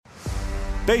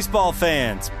Baseball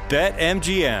fans,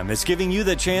 BetMGM is giving you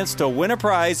the chance to win a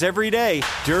prize every day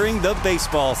during the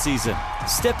baseball season.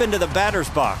 Step into the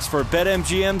batter's box for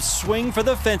BetMGM's Swing for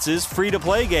the Fences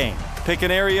free-to-play game. Pick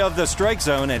an area of the strike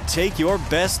zone and take your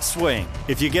best swing.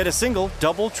 If you get a single,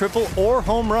 double, triple, or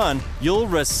home run, you'll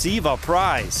receive a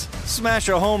prize. Smash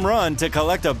a home run to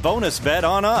collect a bonus bet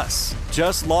on us.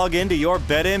 Just log into your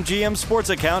BetMGM sports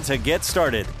account to get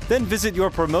started. Then visit your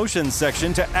promotions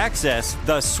section to access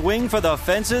the Swing for the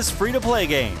Fences free-to-play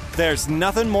game. There's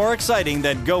nothing more exciting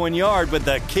than going yard with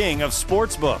the king of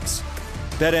sportsbooks.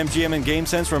 BetMGM and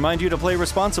GameSense remind you to play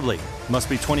responsibly. Must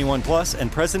be 21 plus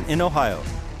and present in Ohio.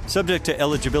 Subject to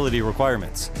eligibility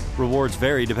requirements. Rewards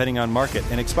vary depending on market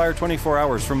and expire 24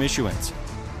 hours from issuance.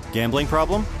 Gambling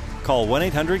problem? Call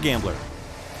 1-800-GAMBLER.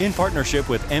 In partnership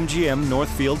with MGM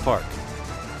Northfield Park.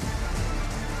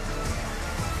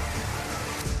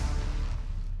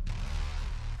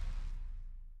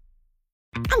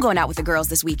 I'm going out with the girls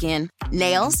this weekend.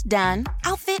 Nails done,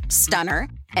 outfit stunner,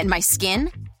 and my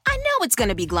skin? I know it's going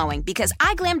to be glowing because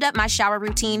I glammed up my shower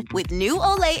routine with new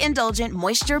Olay Indulgent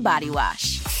Moisture Body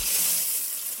Wash.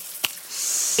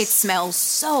 It smells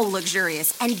so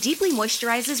luxurious and deeply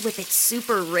moisturizes with its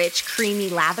super rich, creamy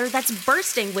lather that's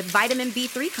bursting with vitamin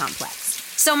B3 complex.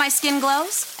 So my skin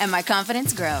glows and my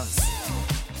confidence grows.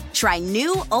 Try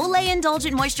new Olay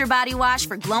Indulgent Moisture Body Wash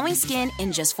for glowing skin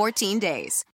in just 14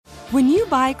 days. When you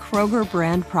buy Kroger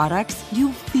brand products,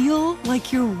 you feel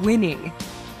like you're winning.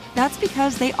 That's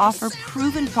because they offer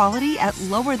proven quality at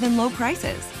lower than low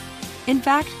prices. In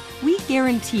fact, we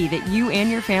guarantee that you and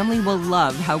your family will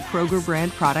love how Kroger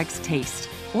brand products taste,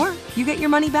 or you get your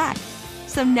money back.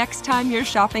 So next time you're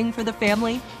shopping for the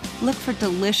family, look for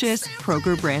delicious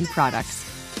Kroger brand products,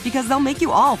 because they'll make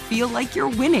you all feel like you're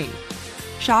winning.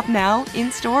 Shop now,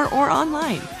 in-store, or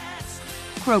online.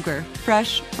 Kroger,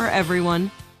 fresh for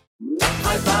everyone.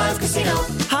 High Five Casino.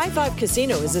 High Five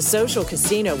Casino is a social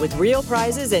casino with real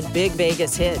prizes and big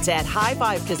Vegas hits at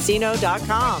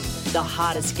highfivecasino.com. The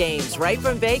hottest games right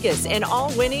from Vegas, and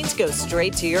all winnings go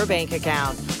straight to your bank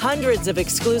account. Hundreds of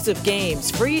exclusive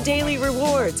games, free daily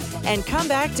rewards, and come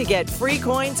back to get free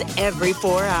coins every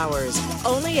 4 hours.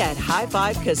 Only at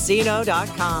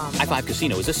highfivecasino.com. High Five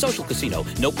Casino is a social casino.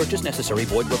 No purchase necessary.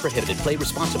 Void where prohibited. Play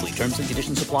responsibly. Terms and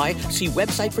conditions apply. See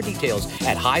website for details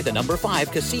at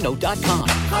high5casino.com.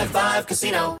 High Five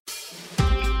Casino.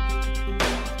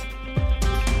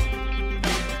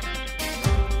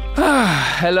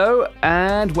 Hello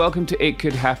and welcome to It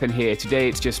Could Happen Here. Today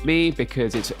it's just me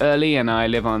because it's early and I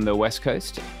live on the West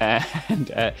Coast.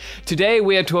 And today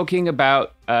we are talking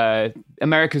about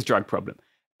America's drug problem.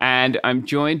 And I'm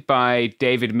joined by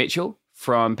David Mitchell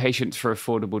from Patients for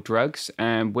Affordable Drugs.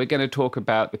 And we're going to talk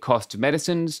about the cost of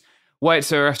medicines, why it's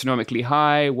so astronomically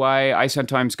high, why I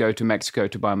sometimes go to Mexico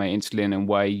to buy my insulin, and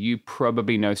why you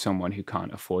probably know someone who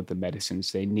can't afford the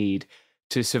medicines they need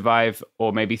to survive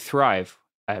or maybe thrive.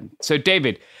 So,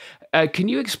 David, can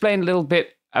you explain a little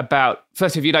bit about,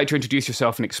 first, if you'd like to introduce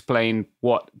yourself and explain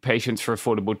what Patients for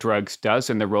Affordable Drugs does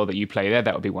and the role that you play there,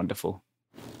 that would be wonderful.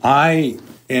 I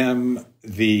am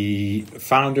the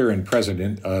founder and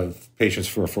president of Patients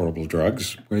for Affordable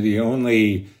Drugs. We're the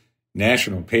only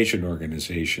national patient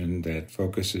organization that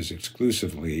focuses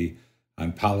exclusively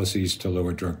on policies to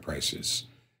lower drug prices.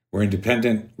 We're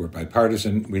independent, we're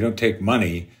bipartisan, we don't take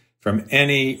money from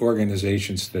any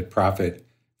organizations that profit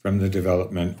from the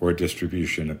development or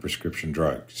distribution of prescription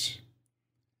drugs.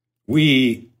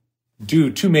 We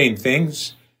do two main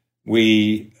things.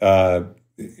 We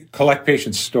collect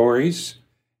patients' stories,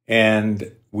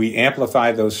 and we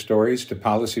amplify those stories to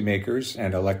policymakers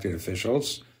and elected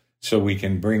officials so we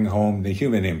can bring home the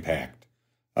human impact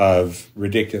of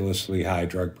ridiculously high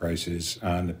drug prices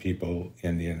on the people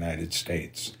in the United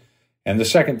States. And the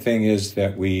second thing is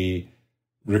that we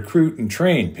recruit and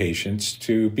train patients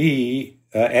to be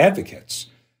advocates.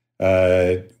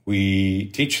 We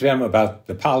teach them about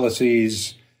the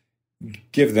policies,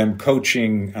 give them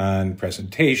coaching on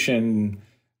presentation,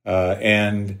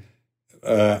 and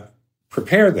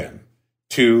prepare them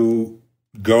to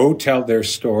go tell their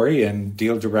story and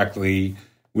deal directly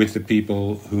with the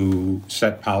people who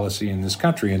set policy in this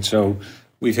country. And so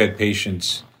we've had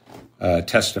patients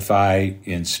testify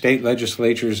in state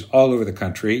legislatures all over the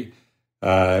country.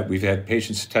 We've had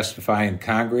patients testify in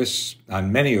Congress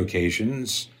on many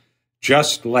occasions.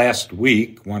 Just last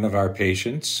week, one of our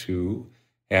patients, who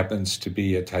happens to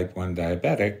be a type 1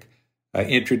 diabetic,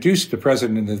 introduced the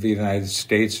President of the United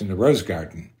States in the Rose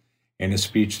Garden in a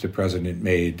speech the President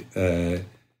made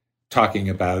talking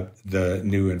about the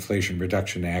new Inflation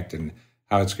Reduction Act and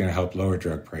how it's going to help lower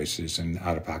drug prices and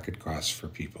out-of-pocket costs for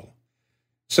people.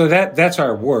 So that's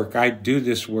our work. I do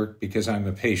this work because I'm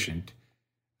a patient.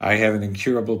 I have an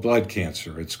incurable blood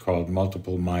cancer. It's called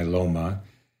multiple myeloma.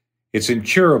 It's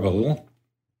incurable.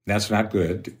 That's not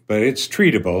good, but it's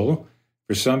treatable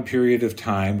for some period of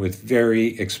time with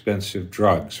very expensive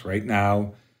drugs. Right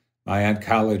now, my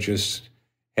oncologists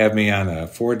have me on a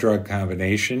 4-drug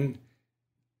combination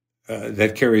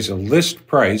that carries a list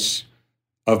price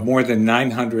of more than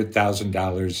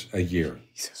 $900,000 a year.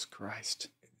 Jesus Christ.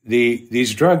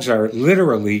 These drugs are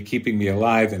literally keeping me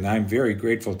alive, and I'm very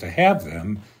grateful to have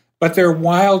them, but they're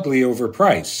wildly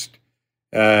overpriced.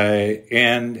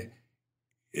 And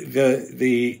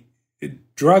the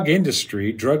drug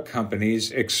industry, drug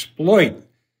companies exploit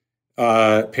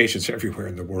patients everywhere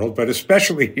in the world, but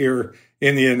especially here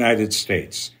in the United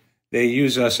States. They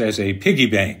use us as a piggy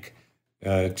bank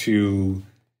to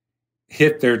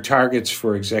hit their targets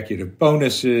for executive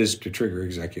bonuses, to trigger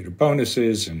executive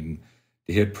bonuses, and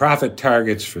to hit profit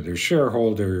targets for their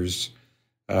shareholders.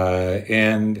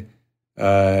 And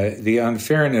the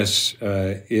unfairness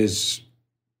is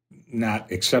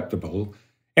not acceptable.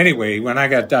 Anyway, when I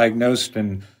got diagnosed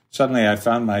and suddenly I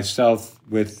found myself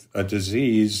with a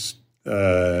disease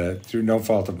through no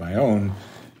fault of my own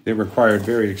that required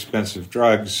very expensive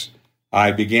drugs,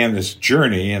 I began this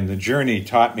journey, and the journey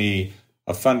taught me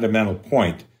a fundamental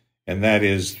point, and that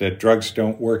is that drugs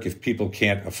don't work if people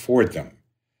can't afford them.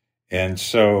 And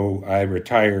so I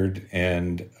retired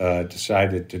and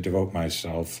decided to devote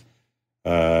myself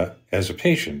as a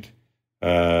patient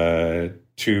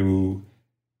to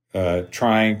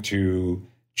trying to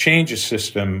change a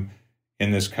system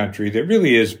in this country that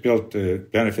really is built to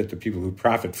benefit the people who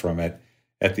profit from it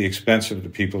at the expense of the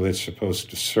people it's supposed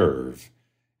to serve.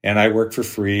 And I work for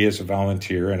free as a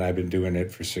volunteer, and I've been doing it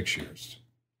for 6 years.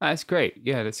 That's great.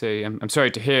 Yeah, I'm sorry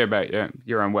to hear about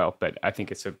your unwell, but I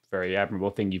think it's a very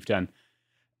admirable thing you've done.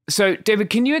 So,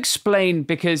 David, can you explain,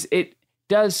 because it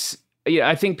does,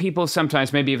 I think people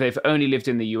sometimes, maybe if they've only lived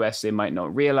in the US, they might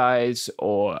not realize,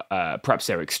 or perhaps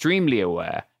they're extremely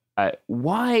aware,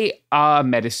 why are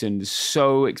medicines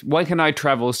why can I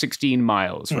travel 16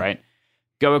 miles, right?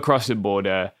 Go across the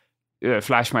border,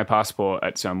 flash my passport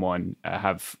at someone,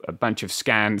 have a bunch of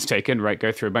scans taken, right?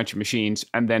 Go through a bunch of machines,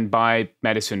 and then buy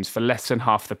medicines for less than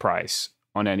half the price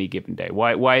on any given day.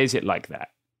 Why is it like that?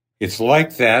 It's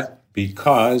like that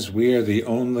because we are the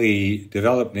only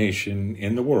developed nation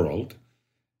in the world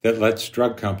that lets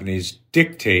drug companies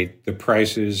dictate the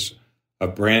prices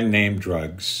of brand name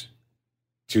drugs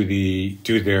to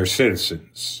their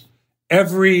citizens.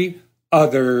 Every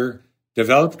other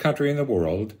developed country in the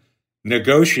world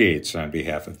negotiates on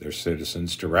behalf of their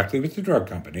citizens directly with the drug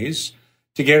companies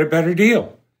to get a better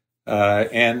deal.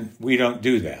 And we don't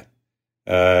do that.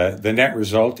 The net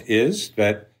result is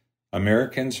that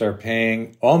Americans are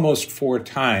paying almost 4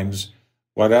 times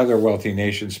what other wealthy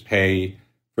nations pay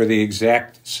for the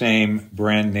exact same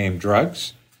brand name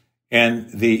drugs.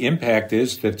 And the impact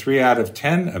is that 3 out of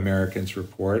 10 Americans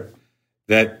report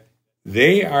that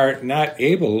they are not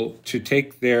able to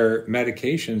take their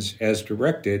medications as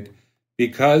directed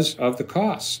because of the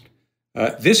cost.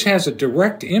 This has a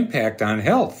direct impact on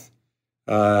health.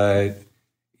 And,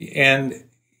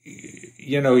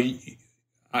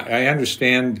 I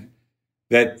understand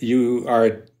that you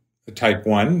are a type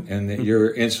 1 and that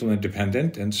you're insulin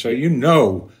dependent. And so you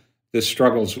know the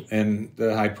struggles and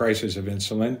the high prices of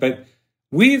insulin. But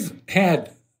we've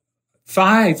had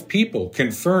 5 people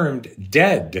confirmed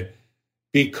dead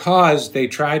because they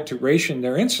tried to ration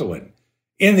their insulin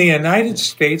in the United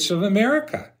States of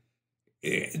America.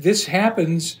 This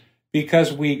happens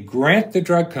because we grant the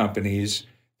drug companies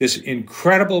this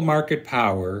incredible market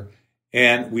power,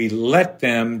 and we let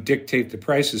them dictate the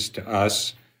prices to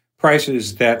us,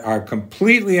 prices that are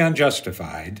completely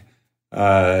unjustified,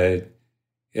 and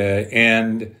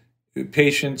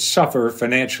patients suffer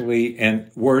financially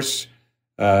and worse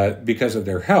because of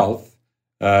their health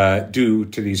due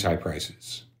to these high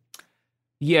prices.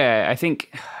 Yeah, I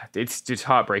think it's just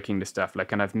heartbreaking, the stuff.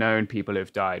 And I've known people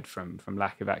who've died from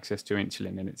lack of access to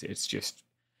insulin, and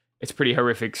it's pretty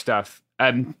horrific stuff.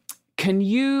 Can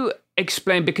you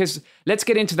explain, because let's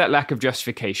get into that lack of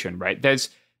justification, right? There's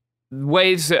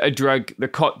ways that a drug,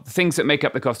 things that make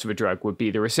up the cost of a drug would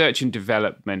be the research and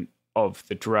development of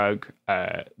the drug,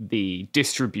 the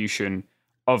distribution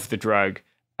of the drug,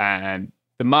 and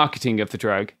the marketing of the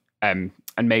drug, and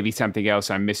maybe something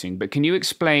else I'm missing. But can you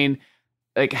explain,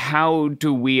 how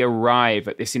do we arrive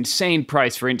at this insane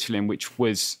price for insulin, which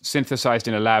was synthesized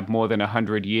in a lab more than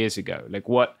 100 years ago?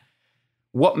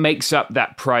 What makes up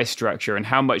that price structure, and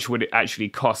how much would it actually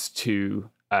cost to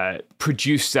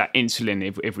produce that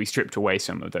insulin if we stripped away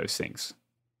some of those things?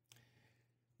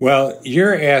 Well,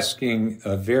 you're asking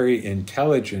a very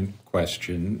intelligent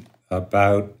question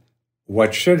about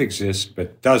what should exist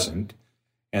but doesn't,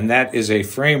 and that is a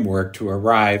framework to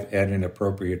arrive at an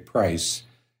appropriate price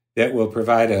that will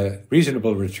provide a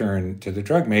reasonable return to the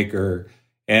drug maker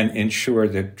and ensure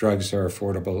that drugs are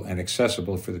affordable and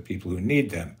accessible for the people who need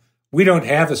them. We don't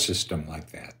have a system like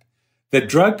that. The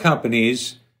drug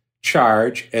companies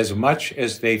charge as much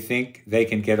as they think they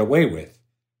can get away with,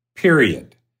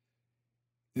 period.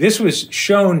 This was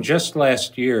shown just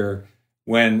last year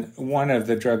when one of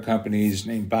the drug companies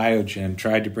named Biogen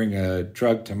tried to bring a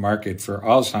drug to market for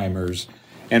Alzheimer's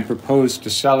and proposed to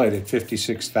sell it at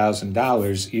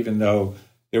 $56,000, even though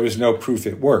there was no proof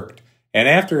it worked. And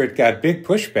after it got big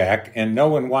pushback and no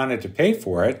one wanted to pay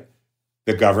for it,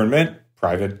 the government,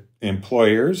 private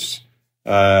employers,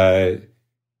 they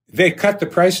cut the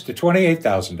price to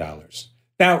 $28,000.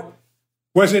 Now,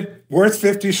 was it worth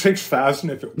 $56,000?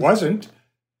 If it wasn't,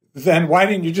 then why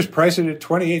didn't you just price it at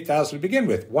 $28,000 to begin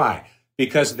with? Why?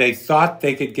 Because they thought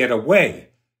they could get away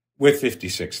with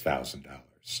 $56,000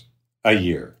 a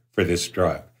year for this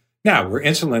drug. Now, where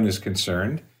insulin is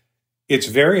concerned, it's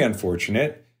very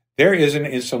unfortunate. There is an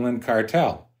insulin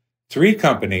cartel. 3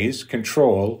 companies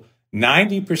control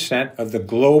 90% of the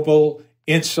global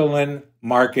insulin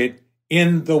market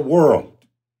in the world,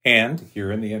 and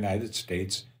here in the United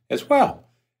States as well.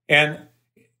 And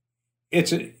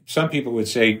some people would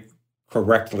say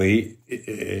correctly,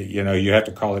 you have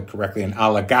to call it correctly, an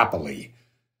oligopoly,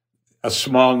 a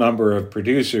small number of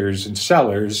producers and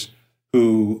sellers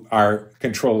who are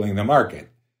controlling the market.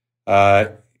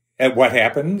 And what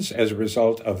happens as a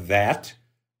result of that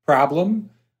problem?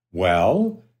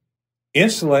 Well,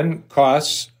 insulin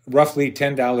costs roughly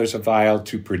 $10 a vial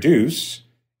to produce.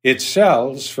 It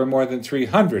sells for more than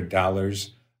 $300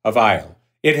 a vial.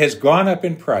 It has gone up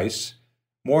in price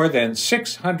more than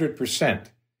 600%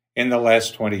 in the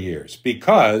last 20 years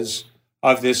because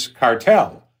of this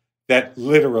cartel that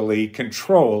literally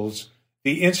controls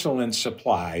the insulin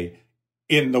supply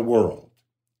in the world.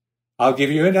 I'll give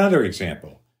you another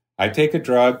example. I take a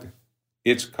drug.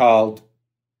 It's called,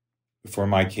 for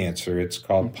my cancer, it's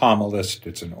called Pomalyst.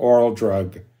 It's an oral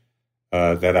drug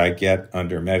that I get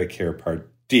under Medicare Part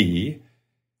D.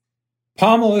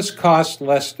 Pomalyst costs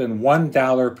less than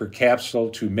 $1 per capsule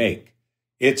to make.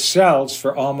 It sells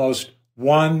for almost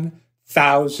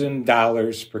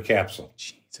 $1,000 per capsule.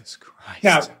 Jesus Christ.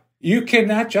 Now, you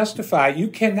cannot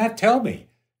tell me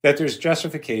that there's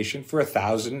justification for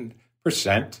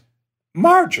 1,000%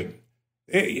 margin.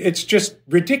 It's just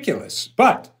ridiculous.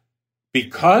 But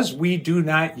because we do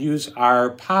not use our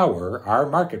power, our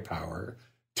market power,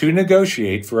 to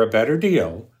negotiate for a better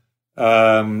deal,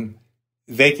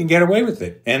 they can get away with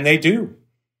it, and they do.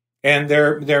 And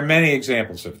there are many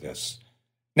examples of this.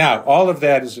 Now, all of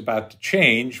that is about to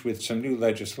change with some new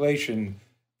legislation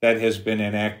that has been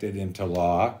enacted into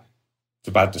law. It's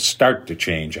about to start to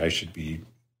change, I should be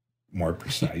more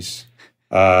precise.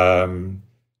 And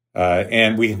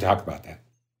we can talk about that.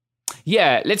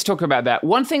 Yeah, let's talk about that.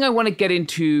 One thing I want to get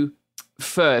into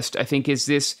first, I think, is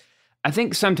this. I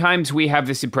think sometimes we have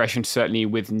this impression, certainly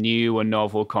with new or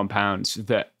novel compounds,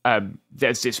 that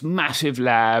there's this massive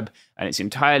lab and it's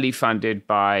entirely funded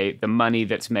by the money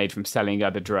that's made from selling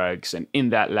other drugs. And in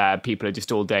that lab, people are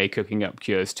just all day cooking up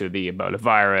cures to the Ebola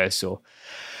virus or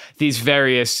these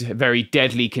various very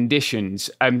deadly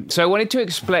conditions. So I wanted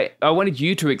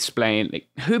you to explain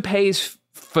who pays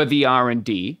for the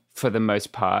R&D for the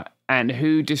most part, and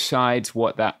who decides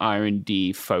what that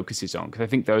R&D focuses on? Because I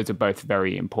think those are both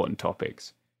very important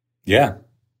topics. Yeah.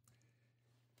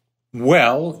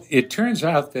 Well, it turns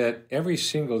out that every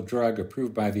single drug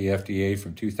approved by the FDA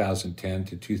from 2010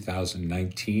 to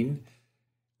 2019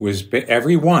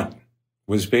 every one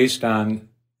was based on,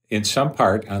 in some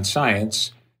part, on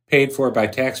science paid for by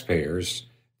taxpayers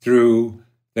through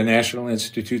the National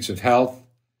Institutes of Health,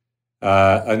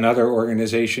 another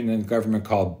organization in the government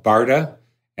called BARDA,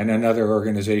 and another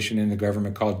organization in the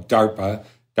government called DARPA.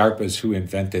 DARPA is who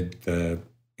invented the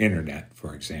internet,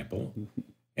 for example,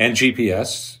 and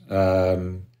GPS.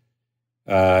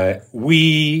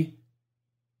 We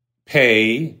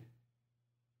pay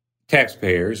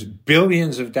taxpayers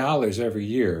billions of dollars every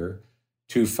year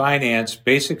to finance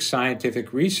basic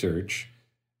scientific research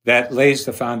that lays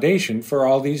the foundation for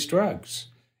all these drugs.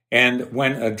 And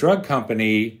when a drug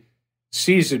company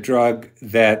sees a drug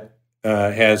that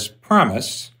has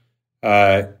promise,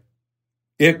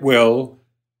 it will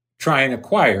try and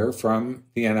acquire from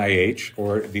the NIH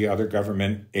or the other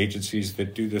government agencies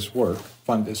that do this work,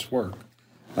 fund this work,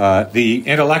 the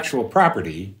intellectual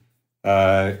property,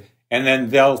 and then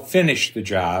they'll finish the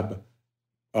job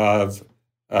of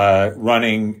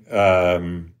running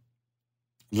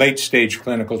late-stage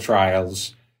clinical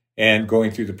trials and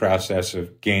going through the process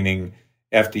of gaining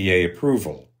FDA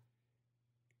approval.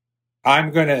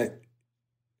 I'm going to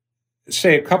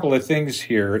say a couple of things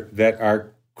here that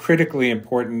are critically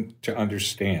important to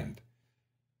understand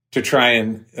to try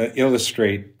and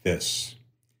illustrate this.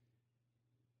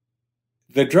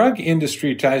 The drug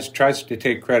industry tries to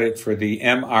take credit for the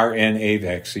mRNA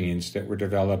vaccines that were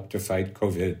developed to fight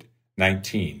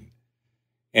COVID-19.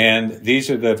 And these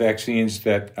are the vaccines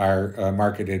that are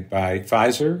marketed by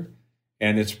Pfizer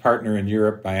and its partner in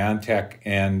Europe, BioNTech,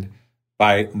 and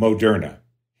by Moderna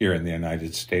here in the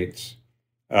United States.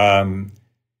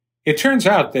 It turns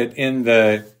out that in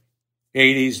the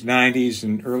 80s, 90s,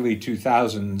 and early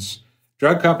 2000s,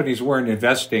 drug companies weren't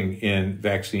investing in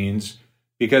vaccines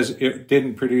because they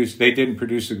didn't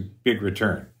produce a big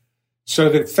return. So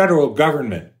the federal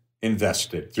government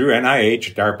invested through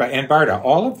NIH, DARPA, and BARDA,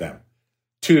 all of them,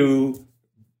 to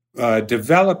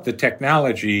develop the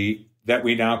technology that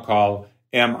we now call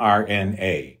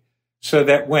mRNA, so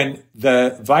that when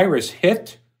the virus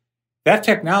hit, that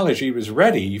technology was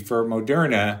ready for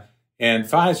Moderna and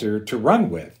Pfizer to run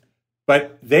with.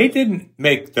 But they didn't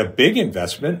make the big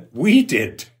investment. We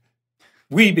did,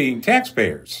 we being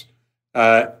taxpayers,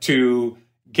 to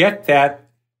get that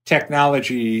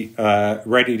technology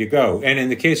ready to go. And in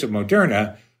the case of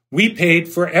Moderna, we paid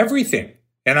for everything.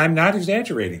 And I'm not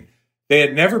exaggerating. They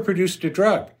had never produced a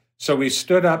drug. So we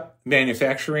stood up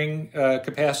manufacturing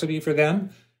capacity for them.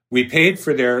 We paid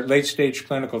for their late-stage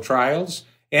clinical trials.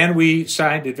 And we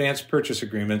signed advanced purchase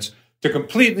agreements to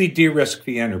completely de-risk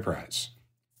the enterprise.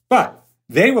 But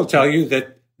they will tell you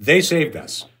that they saved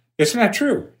us. It's not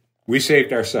true. We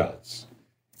saved ourselves.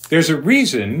 There's a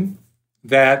reason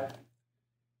that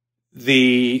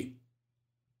the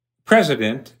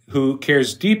president, who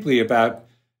cares deeply about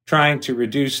trying to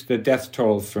reduce the death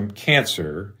toll from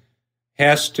cancer,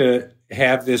 has to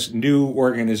have this new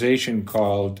organization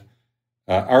called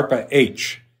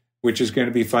ARPA-H, which is going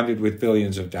to be funded with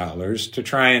billions of dollars to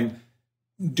try and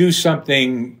do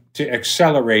something to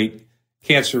accelerate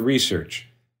cancer research.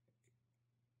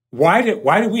 Why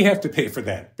do we have to pay for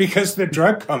that? Because the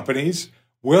drug companies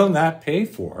will not pay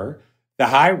for the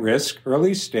high-risk,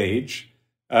 early-stage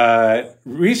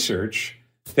research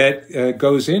that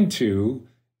goes into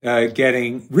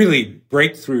getting really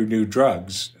breakthrough new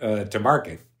drugs to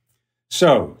market.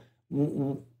 So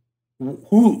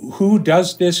who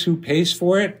does this? Who pays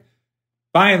for it?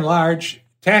 By and large,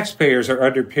 taxpayers are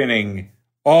underpinning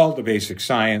all the basic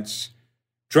science.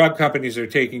 Drug companies are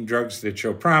taking drugs that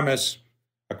show promise,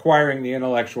 acquiring the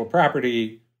intellectual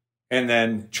property, and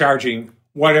then charging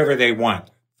whatever they want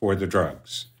for the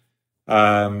drugs.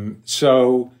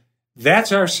 So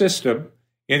that's our system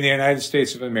in the United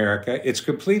States of America. It's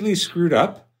completely screwed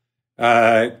up.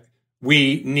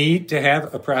 We need to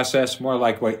have a process more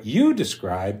like what you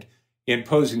described in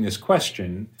posing this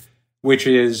question, which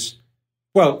is,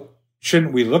 well,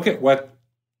 shouldn't we look at what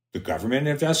the government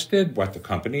invested, what the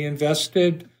company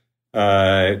invested?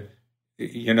 What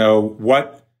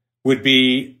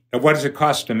does it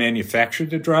cost to manufacture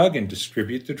the drug and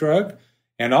distribute the drug,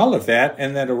 and all of that,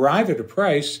 and then arrive at a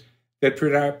price that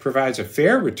provides a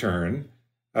fair return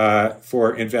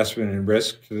for investment and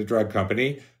risk to the drug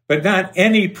company, but not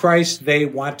any price they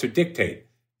want to dictate.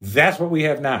 That's what we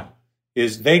have now,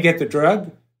 is they get the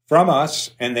drug from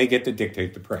us and they get to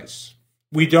dictate the price.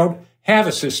 We don't have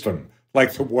a system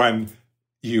like the one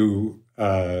you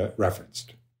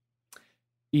referenced.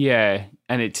 Yeah,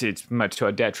 and it's much to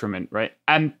our detriment, right?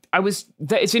 And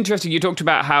it's interesting. You talked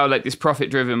about how like this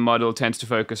profit-driven model tends to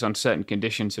focus on certain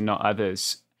conditions and not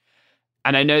others.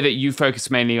 And I know that you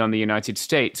focus mainly on the United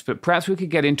States, but perhaps we could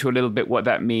get into a little bit what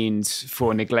that means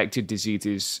for neglected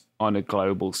diseases on a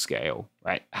global scale,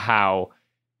 right? How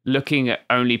looking at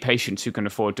only patients who can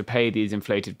afford to pay these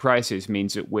inflated prices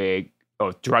means that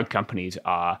drug companies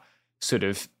are sort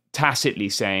of tacitly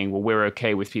saying, well, we're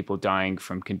okay with people dying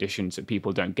from conditions that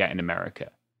people don't get in America.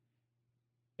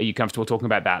 Are you comfortable talking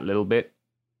about that a little bit?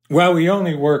 Well, we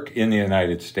only work in the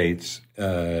United States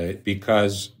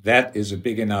because that is a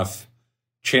big enough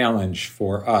challenge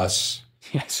for us.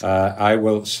 Yes. I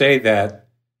will say that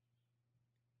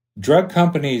drug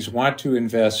companies want to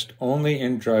invest only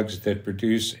in drugs that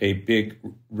produce a big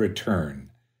return.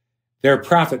 They're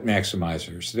profit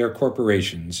maximizers. They're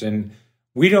corporations. And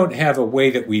we don't have a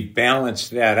way that we balance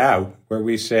that out where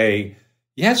we say,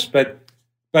 yes, but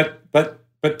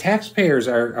taxpayers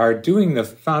are doing the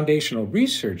foundational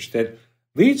research that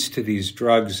leads to these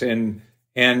drugs, and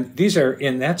these are,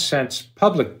 in that sense,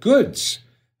 public goods.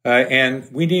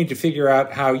 And we need to figure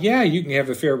out how, you can have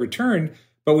a fair return,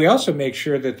 but we also make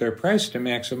sure that they're priced to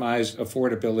maximize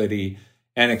affordability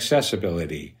and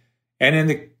accessibility.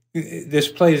 And this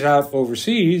plays out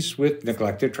overseas with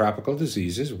neglected tropical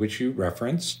diseases, which you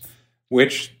referenced,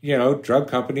 which, drug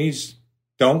companies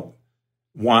don't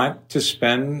want to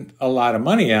spend a lot of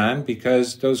money on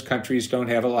because those countries don't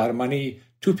have a lot of money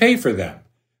to pay for them.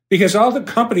 Because all the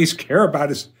companies care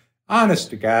about is, honest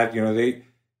to God,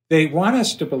 they want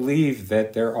us to believe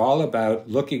that they're all about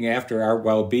looking after our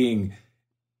well-being.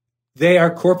 They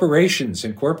are corporations,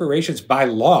 and corporations by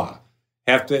law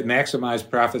have to maximize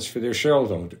profits for their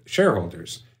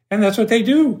shareholders. And that's what they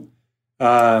do.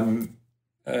 Who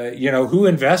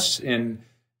invests in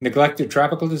neglected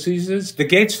tropical diseases? The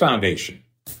Gates Foundation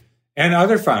and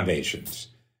other foundations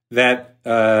that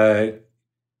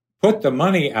put the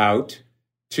money out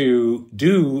to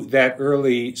do that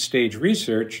early stage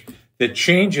research that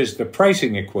changes the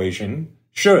pricing equation,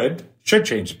 should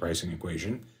change the pricing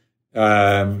equation,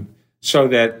 so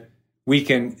that we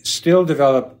can still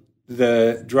develop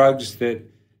the drugs that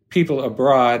people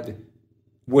abroad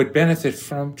would benefit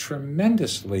from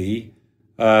tremendously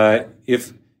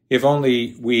if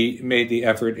only we made the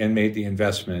effort and made the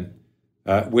investment,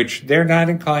 which they're not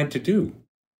inclined to do.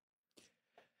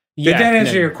 Did that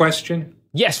answer your question?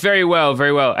 Yes, very well,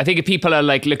 very well. I think if people are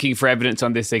looking for evidence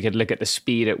on this, they could look at the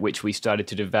speed at which we started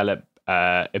to develop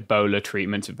Ebola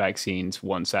treatments and vaccines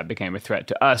once that became a threat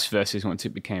to us versus once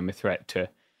it became a threat to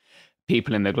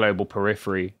people in the global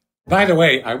periphery. By the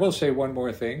way, I will say one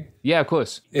more thing. Yeah, of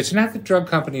course. It's not that drug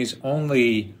companies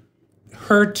only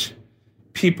hurt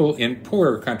people in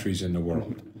poorer countries in the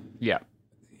world. Yeah.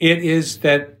 It is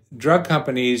that drug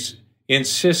companies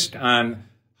insist on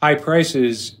high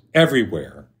prices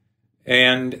everywhere.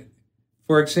 And,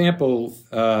 for example,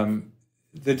 the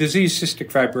disease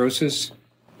cystic fibrosis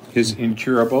is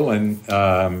incurable,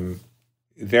 and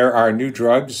there are new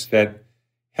drugs that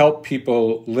help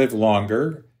people live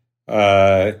longer.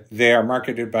 They are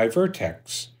marketed by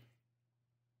Vertex.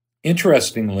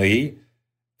 Interestingly,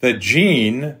 the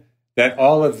gene that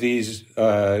all of these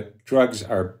drugs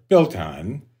are built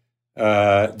on,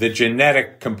 the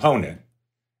genetic component,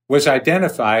 was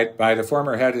identified by the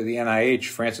former head of the NIH,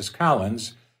 Francis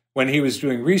Collins, when he was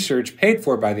doing research paid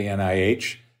for by the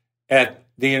NIH at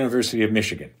the University of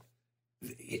Michigan.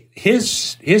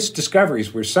 His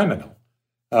discoveries were seminal,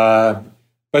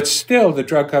 but still the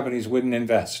drug companies wouldn't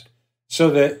invest. So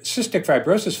the Cystic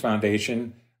Fibrosis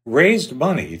Foundation raised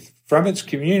money from its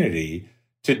community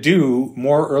to do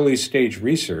more early stage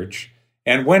research.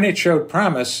 And when it showed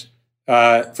promise,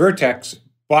 Vertex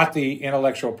bought the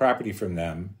intellectual property from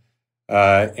them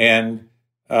and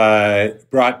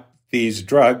brought these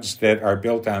drugs that are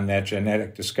built on that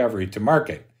genetic discovery to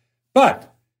market.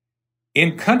 But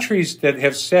in countries that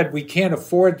have said we can't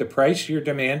afford the price you're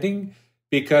demanding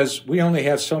because we only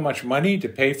have so much money to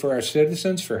pay for our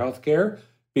citizens for health care,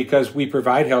 because we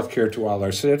provide health care to all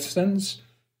our citizens,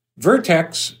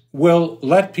 Vertex will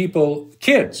let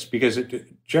kids, because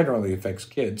it generally affects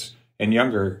kids and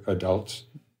younger adults,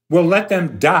 will let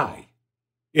them die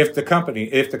if the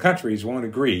countries won't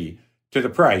agree to the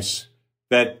price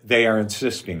that they are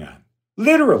insisting on.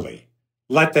 Literally,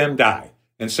 let them die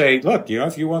and say, look,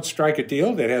 if you won't strike a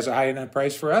deal that has a high enough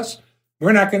price for us,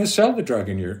 we're not going to sell the drug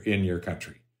in your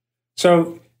country.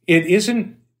 So it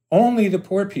isn't only the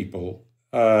poor people,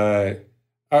 the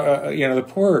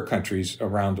poorer countries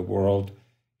around the world.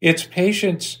 It's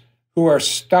patients who are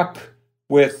stuck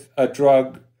with a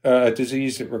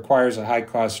disease that requires a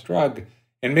high-cost drug,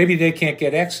 and maybe they can't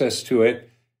get access to it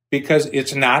because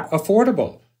it's not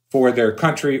affordable for their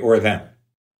country or them.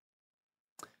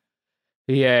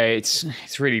 Yeah, it's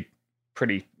really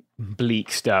pretty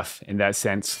bleak stuff in that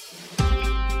sense.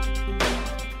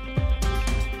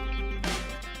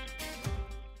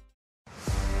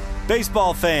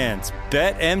 Baseball fans,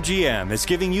 BetMGM is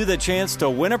giving you the chance to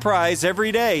win a prize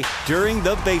every day during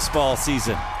the baseball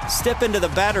season. Step into the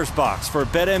batter's box for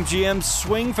BetMGM's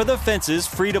Swing for the Fences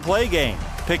free-to-play game.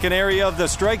 Pick an area of the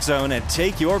strike zone and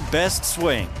take your best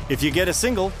swing. If you get a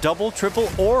single, double, triple,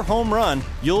 or home run,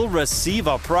 you'll receive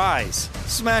a prize.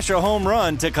 Smash a home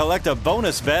run to collect a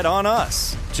bonus bet on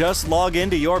us. Just log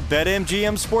into your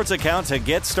BetMGM sports account to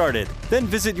get started. Then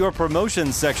visit your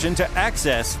promotions section to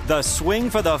access the Swing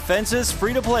for the Fences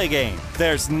free-to-play game.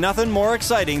 There's nothing more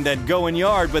exciting than going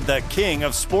yard with the king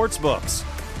of sportsbooks.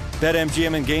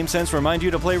 BetMGM and GameSense remind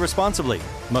you to play responsibly.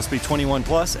 Must be 21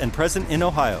 plus and present in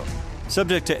Ohio.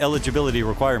 Subject to eligibility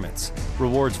requirements.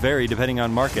 Rewards vary depending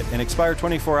on market and expire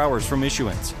 24 hours from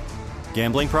issuance.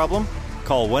 Gambling problem?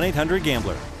 Call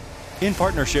 1-800-GAMBLER. In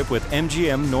partnership with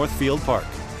MGM Northfield Park.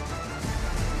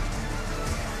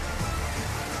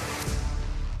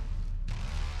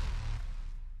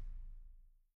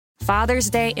 Father's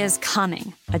Day is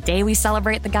coming, a day we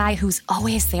celebrate the guy who's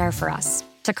always there for us.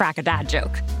 To crack a dad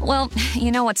joke. Well,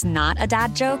 you know what's not a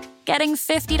dad joke? Getting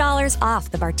 $50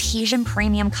 off the Bartesian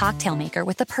Premium Cocktail Maker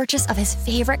with the purchase of his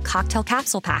favorite cocktail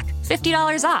capsule pack.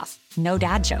 $50 off. No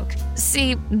dad joke.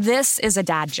 See, this is a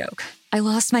dad joke. I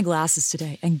lost my glasses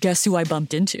today, and guess who I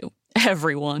bumped into?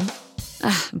 Everyone.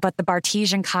 But the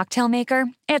Bartesian Cocktail Maker,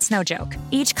 it's no joke.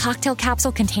 Each cocktail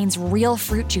capsule contains real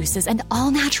fruit juices and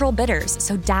all-natural bitters,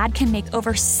 so Dad can make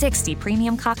over 60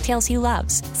 premium cocktails he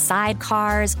loves.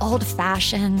 Sidecars, old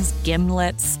fashions,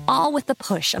 gimlets, all with the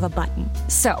push of a button.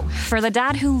 So, for the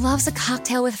dad who loves a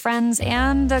cocktail with friends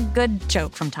and a good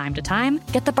joke from time to time,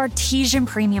 get the Bartesian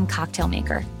Premium Cocktail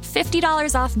Maker.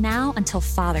 $50 off now until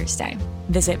Father's Day.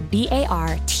 Visit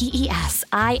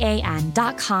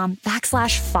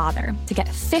BARTESIAN.com/father to get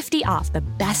 50 off the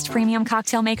best premium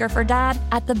cocktail maker for dad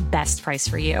at the best price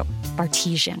for you.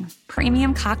 Bartesian.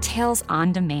 Premium cocktails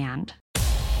on demand.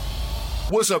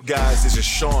 What's up, guys? This is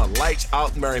Sean Lights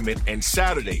Out Merriman, and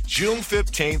Saturday, June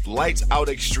 15th, Lights Out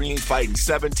Extreme Fighting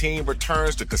 17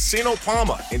 returns to Casino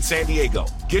Palma in San Diego.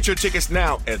 Get your tickets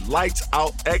now at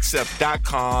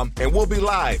lightsoutxf.com, and we'll be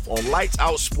live on Lights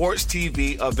Out Sports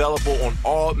TV, available on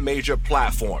all major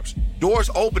platforms. Doors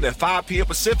open at 5 p.m.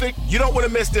 Pacific. You don't want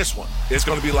to miss this one. It's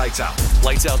going to be lights out.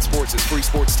 Lights Out Sports is free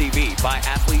sports TV by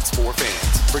athletes for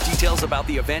fans. For details about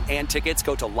the event and tickets,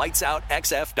 go to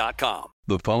lightsoutxf.com.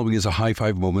 The following is a high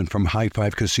five moment from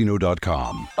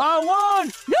highfivecasino.com. I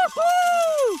won!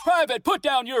 Yahoo! Private, put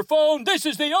down your phone. This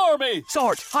is the Army.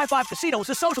 Sarge, High Five Casino is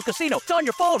a social casino. It's on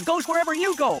your phone. Goes wherever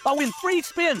you go. I win free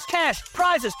spins, cash,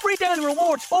 prizes, free daily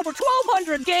rewards, over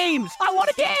 1,200 games. I won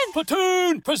again.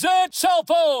 Platoon, present cell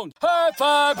phone. High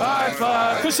Five. High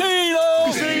Five. Casino.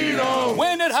 Casino.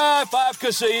 Win at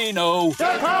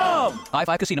highfivecasino.com. High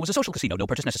Five Casino is a social casino. No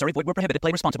purchase necessary. Void where prohibited.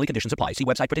 Play responsibly. Conditions apply. See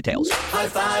website for details. High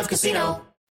Five Casino.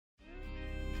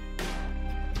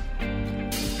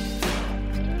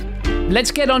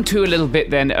 Let's get on to a little bit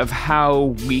then of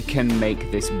how we can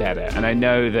make this better. And I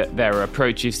know that there are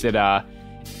approaches that are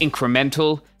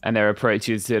incremental and there are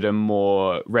approaches that are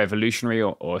more revolutionary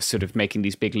or sort of making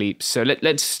these big leaps. So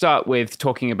let's start with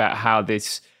talking about how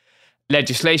this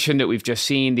legislation that we've just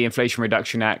seen, the Inflation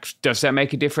Reduction Act, does that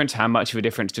make a difference? How much of a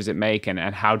difference does it make? And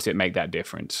how does it make that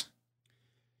difference?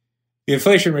 The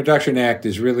Inflation Reduction Act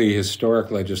is really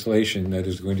historic legislation that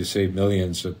is going to save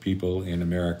millions of people in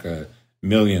America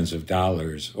millions of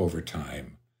dollars over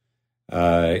time.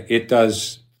 It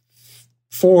does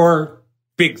 4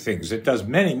 big things. It does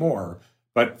many more,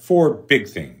 but 4 big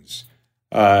things.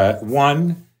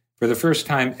 1, for the first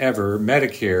time ever,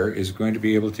 Medicare is going to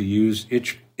be able to use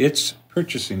its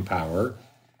purchasing power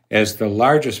as the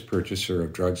largest purchaser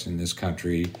of drugs in this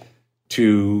country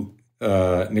to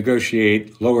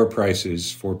negotiate lower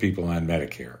prices for people on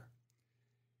Medicare.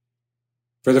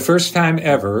 For the first time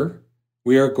ever,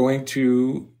 we are going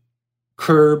to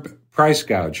curb price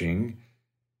gouging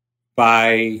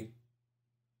by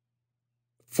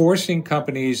forcing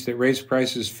companies that raise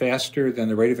prices faster than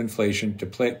the rate of inflation to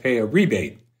pay a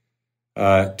rebate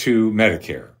to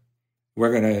Medicare.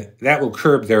 That will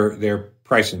curb their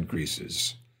price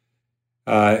increases.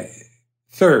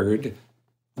 Third,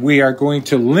 we are going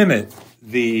to limit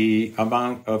the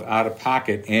amount of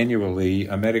out-of-pocket annually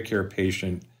a Medicare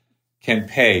patient can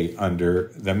pay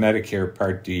under the Medicare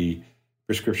Part D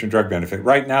prescription drug benefit.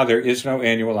 Right now, there is no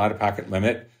annual out-of-pocket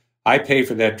limit. I pay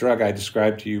for that drug I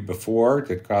described to you before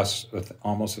that costs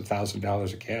almost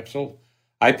 $1,000 a capsule.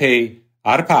 I pay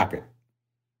out-of-pocket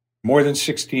more than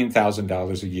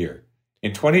 $16,000 a year.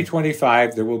 In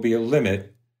 2025, there will be a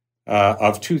limit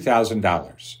of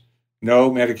 $2,000.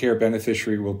 No Medicare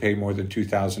beneficiary will pay more than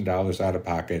 $2,000 out of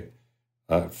pocket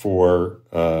for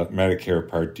Medicare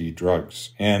Part D drugs.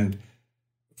 And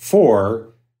 4,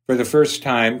 for the first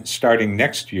time starting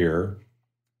next year,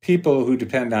 people who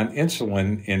depend on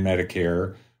insulin in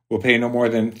Medicare will pay no more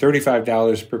than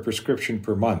 $35 per prescription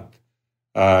per month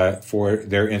for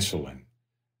their insulin.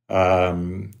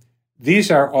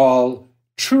 These are all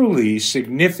truly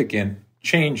significant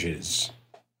changes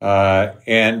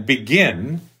and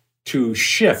begin to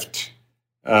shift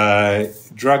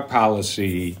drug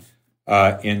policy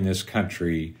in this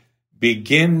country,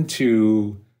 begin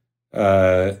to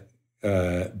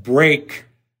break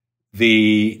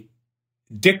the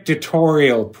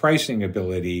dictatorial pricing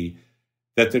ability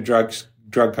that the drug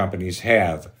companies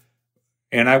have.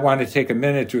 And I want to take a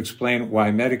minute to explain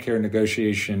why Medicare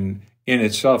negotiation in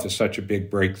itself is such a big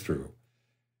breakthrough.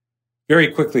 Very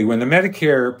quickly, when the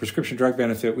Medicare prescription drug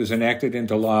benefit was enacted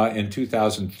into law in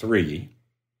 2003,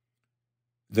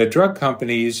 the drug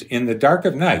companies in the dark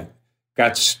of night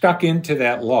got stuck into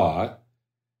that law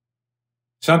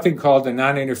something called the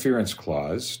non-interference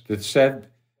clause that said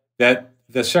that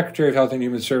the Secretary of Health and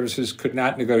Human Services could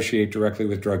not negotiate directly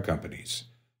with drug companies,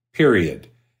 period.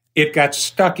 It got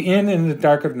stuck in the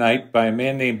dark of night by a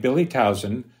man named Billy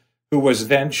Towson, who was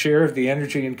then chair of the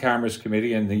Energy and Commerce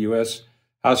Committee in the U.S.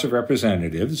 House of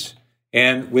Representatives.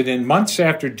 And within months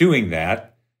after doing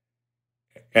that,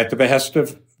 at the behest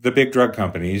of the big drug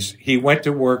companies, he went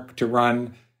to work to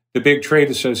run the big trade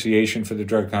association for the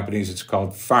drug companies. It's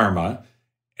called PhRMA,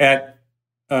 at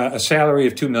a salary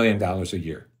of $2 million a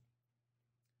year.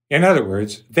 In other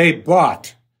words, they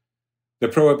bought the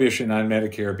prohibition on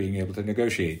Medicare being able to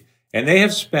negotiate. And they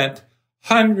have spent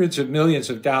hundreds of millions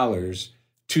of dollars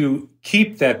to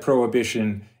keep that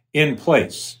prohibition in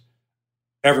place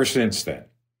ever since then.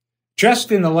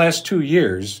 Just in the last 2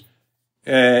 years,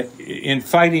 in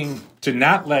fighting to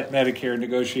not let Medicare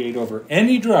negotiate over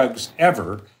any drugs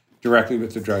ever directly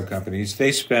with the drug companies,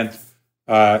 they spent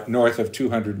north of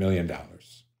 $200 million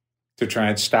to try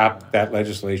and stop that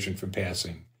legislation from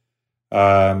passing.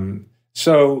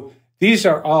 So these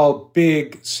are all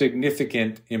big,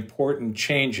 significant, important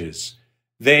changes.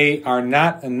 They are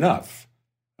not enough.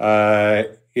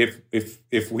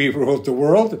 If we ruled the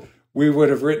world, we would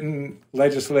have written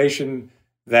legislation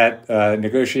that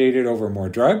negotiated over more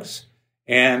drugs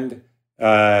and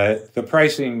the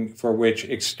pricing for which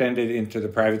extended into the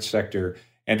private sector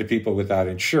and to people without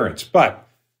insurance. But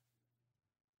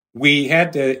we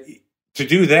had to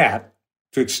do that,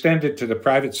 to extend it to the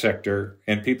private sector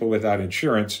and people without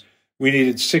insurance, we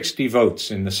needed 60 votes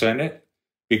in the Senate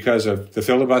because of the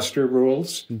filibuster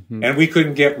rules. Mm-hmm. And we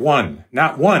couldn't get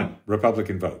not one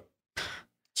Republican vote.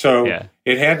 So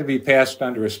it had to be passed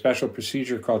under a special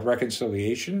procedure called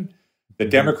reconciliation. The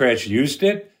Democrats used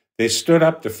it. They stood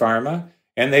up to PhRMA,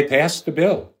 and they passed the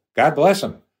bill. God bless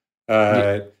them.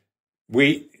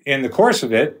 We, in the course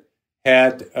of it,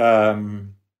 had a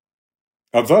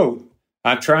vote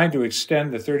on trying to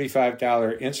extend the $35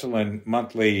 insulin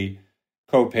monthly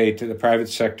copay to the private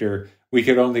sector. We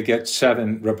could only get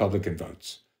 7 Republican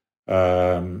votes.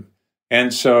 And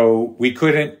so we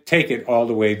couldn't take it all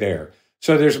the way there.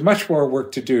 So there's much more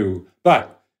work to do,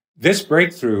 but this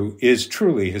breakthrough is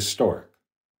truly historic.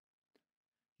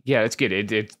 Yeah, it's good.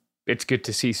 It's good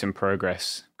to see some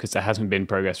progress because there hasn't been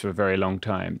progress for a very long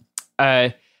time.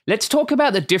 Let's talk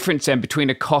about the difference then between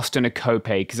a cost and a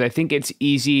copay, because I think it's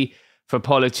easy for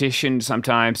politicians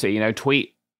sometimes to,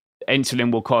 tweet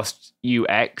insulin will cost you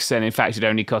X, and in fact it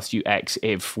only costs you X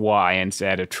if Y and Z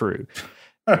are true.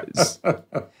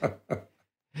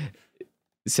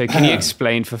 So can you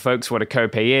explain for folks what a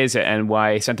copay is and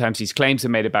why sometimes these claims are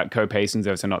made about copays and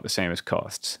those are not the same as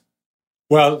costs?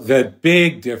 Well, the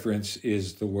big difference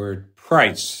is the word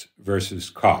price versus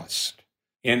cost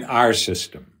in our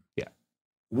system. Yeah.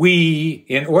 We,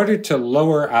 in order to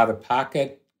lower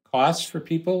out-of-pocket costs for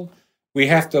people, we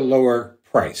have to lower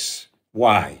price.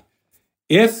 Why?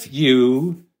 If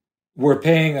you were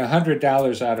paying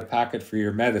 $100 out of pocket for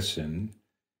your medicine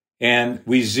and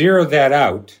we zero that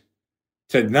out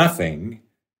to nothing,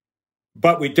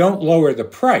 but we don't lower the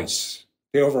price,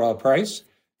 the overall price,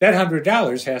 that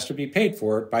 $100 has to be paid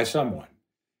for by someone.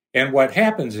 And what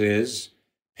happens is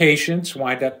patients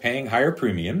wind up paying higher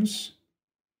premiums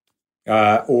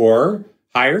or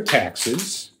higher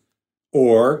taxes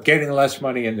or getting less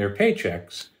money in their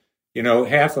paychecks.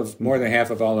 More than half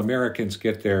of all Americans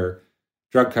get their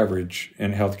drug coverage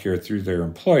and health care through their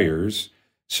employers.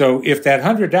 So if that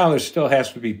 $100 still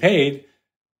has to be paid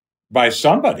by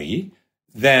somebody,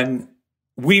 then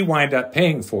we wind up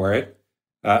paying for it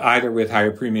either with higher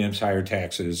premiums, higher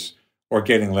taxes, or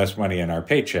getting less money in our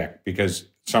paycheck because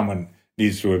someone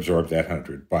needs to absorb that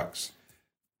 $100.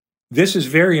 This is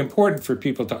very important for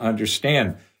people to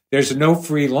understand. There's no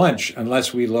free lunch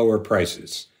unless we lower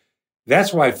prices.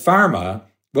 That's why PhRMA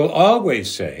will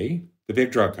always say, the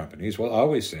big drug companies will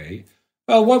always say,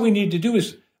 well, what we need to do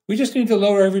is we just need to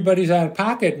lower everybody's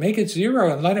out-of-pocket, make it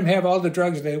zero, and let them have all the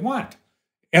drugs they want.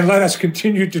 And let us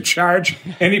continue to charge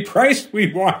any price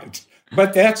we want.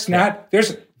 But that's not,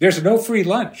 there's no free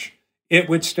lunch. It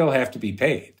would still have to be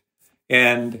paid.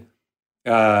 And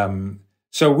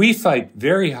so we fight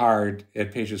very hard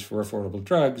at Patients for Affordable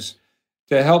Drugs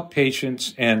to help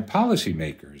patients and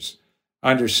policymakers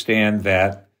understand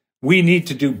that we need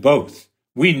to do both.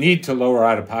 We need to lower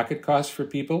out-of-pocket costs for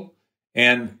people,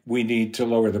 and we need to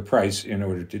lower the price in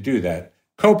order to do that.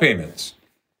 Copayments.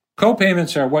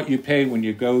 Copayments are what you pay when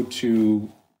you go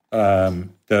to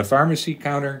the pharmacy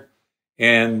counter,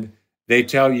 and they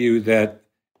tell you that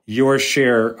your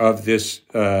share of this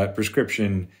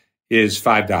prescription is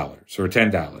 $5 or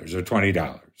 $10 or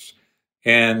 $20.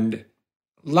 And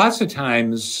lots of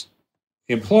times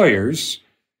employers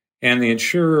and the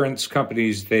insurance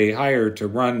companies they hire to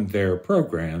run their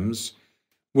programs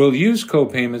will use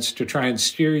co-payments to try and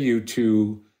steer you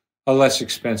to a less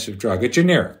expensive drug, a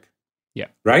generic. Yeah.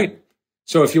 Right?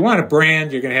 So if you want a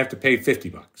brand, you're going to have to pay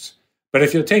 $50. But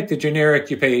if you'll take the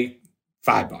generic, you pay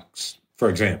 $5, for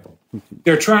example.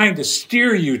 They're trying to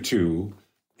steer you to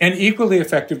an equally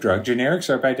effective drug. Generics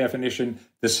are, by definition,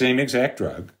 the same exact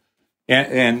drug.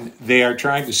 And they are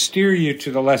trying to steer you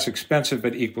to the less expensive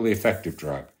but equally effective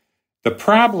drug. The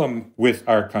problem with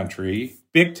our country,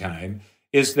 big time,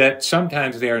 is that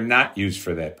sometimes they are not used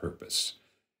for that purpose.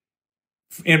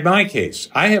 In my case,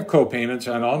 I have co-payments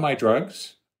on all my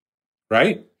drugs,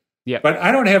 right? Yeah. But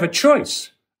I don't have a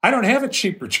choice. I don't have a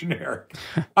cheaper generic.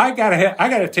 I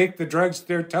gotta take the drugs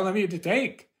they're telling me to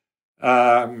take.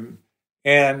 And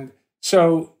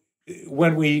so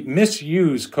when we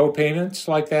misuse co-payments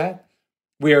like that,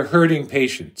 we are hurting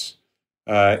patients.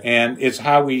 And it's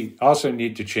how we also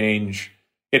need to change.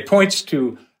 It points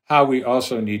to how we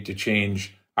also need to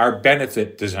change our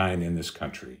benefit design in this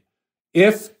country.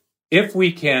 If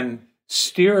we can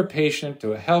steer a patient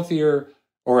to a healthier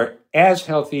or as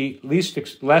healthy,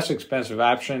 less expensive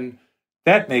option,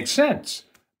 that makes sense.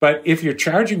 But if you're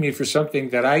charging me for something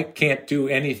that I can't do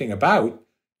anything about,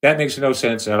 that makes no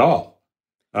sense at all.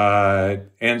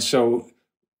 And so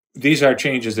these are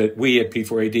changes that we at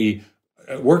P4AD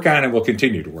work on and will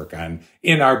continue to work on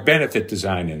in our benefit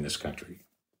design in this country.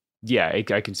 Yeah,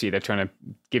 I can see they're trying to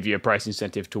give you a price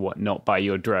incentive to not buy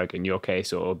your drug in your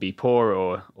case, or be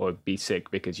poor or be sick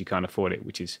because you can't afford it,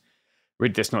 which is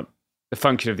really, that's not the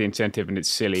function of the incentive, and it's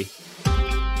silly.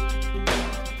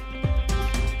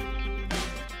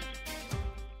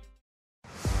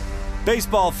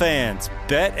 Baseball fans,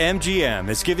 BetMGM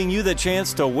is giving you the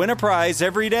chance to win a prize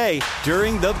every day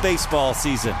during the baseball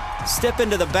season. Step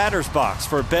into the batter's box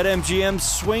for BetMGM's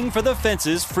Swing for the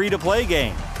Fences free-to-play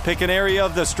game. Pick an area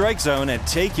of the strike zone and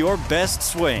take your best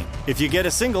swing. If you get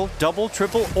a single, double,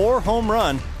 triple, or home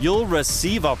run, you'll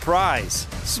receive a prize.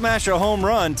 Smash a home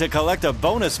run to collect a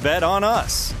bonus bet on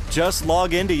us. Just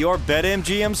log into your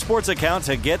BetMGM sports account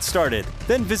to get started.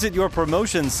 Then visit your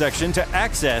promotions section to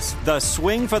access the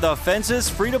Swing for the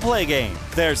Fences free-to-play game.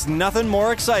 There's nothing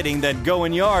more exciting than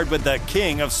going yard with the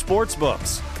king of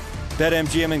sportsbooks.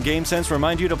 BetMGM and GameSense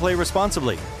remind you to play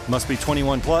responsibly. Must be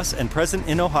 21 plus and present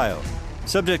in Ohio.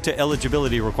 Subject to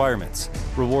eligibility requirements.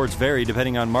 Rewards vary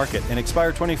depending on market and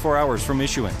expire 24 hours from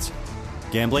issuance.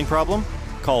 Gambling problem?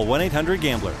 Call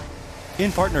 1-800-GAMBLER.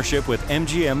 In partnership with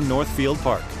MGM Northfield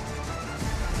Park.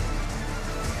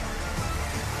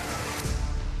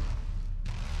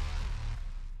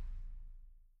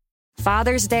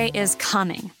 Father's Day is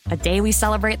coming, a day we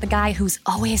celebrate the guy who's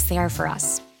always there for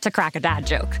us. To crack a dad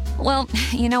joke. Well,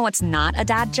 you know what's not a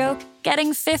dad joke?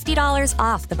 Getting $50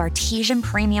 off the Bartesian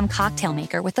Premium Cocktail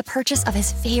Maker with the purchase of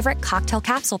his favorite cocktail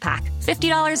capsule pack.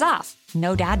 $50 off.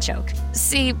 No dad joke.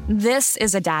 See, this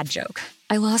is a dad joke.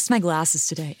 I lost my glasses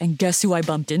today, and guess who I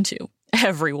bumped into?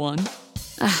 Everyone.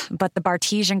 But the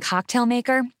Bartesian Cocktail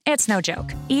Maker, it's no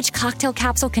joke. Each cocktail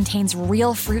capsule contains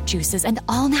real fruit juices and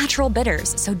all-natural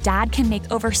bitters, so Dad can make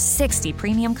over 60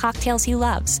 premium cocktails he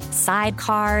loves.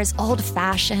 Sidecars, old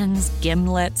fashions,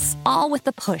 gimlets, all with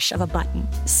the push of a button.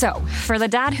 So, for the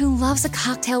dad who loves a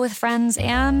cocktail with friends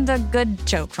and a good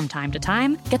joke from time to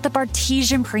time, get the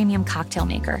Bartesian Premium Cocktail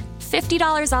Maker.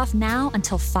 $50 off now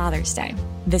until Father's Day.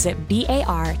 Visit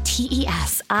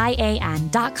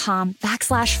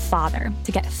BARTESIAN.com/father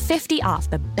to get 50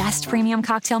 off the best premium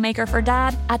cocktail maker for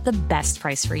dad at the best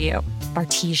price for you.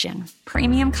 Bartesian.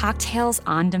 Premium cocktails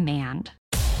on demand.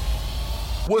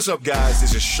 What's up, guys?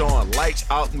 This is Sean Lights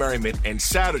Out Merriman, and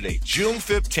Saturday, June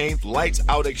 15th, Lights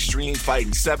Out Extreme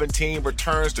Fighting 17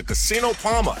 returns to Casino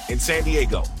Palma in San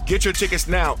Diego. Get your tickets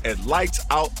now at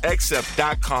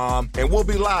lightsoutxf.com, and we'll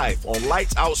be live on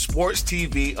Lights Out Sports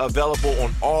TV, available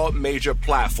on all major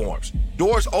platforms.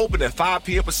 Doors open at 5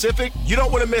 p.m. Pacific. You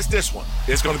don't want to miss this one.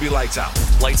 It's going to be Lights Out.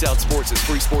 Lights Out Sports is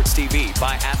free sports TV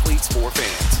by athletes for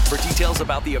fans. For details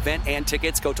about the event and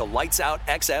tickets, go to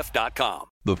lightsoutxf.com.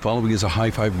 The following is a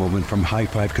high-five moment from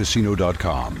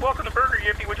highfivecasino.com. Welcome to Burger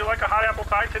Yippee. Would you like a hot apple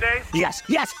pie today? Yes,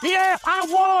 yeah, I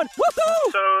won!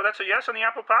 Woohoo! So that's a yes on the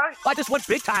apple pie? I just went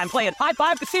big time playing High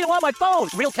Five Casino on my phone.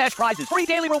 Real cash prizes, free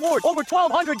daily rewards, over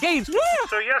 1,200 games. Yeah.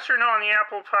 So yes or no on the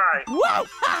apple pie? Whoa!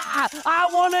 I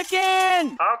won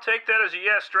again! I'll take that as a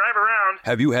yes. Drive around.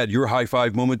 Have you had your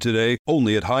high-five moment today?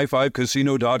 Only at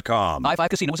highfivecasino.com. High Five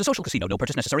Casino is a social casino. No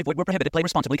purchase necessary. Void where prohibited. Play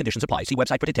responsibly. Conditions apply. See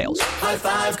website for details. High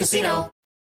Five Casino.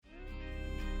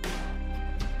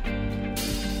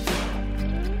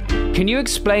 Can you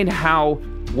explain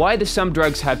why some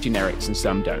drugs have generics and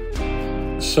some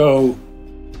don't? So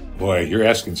Boy, you're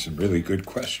asking some really good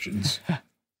questions.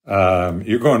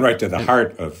 You're going right to the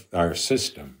heart of our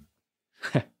system.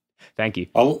 Thank you.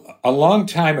 A long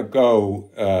time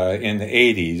ago, in the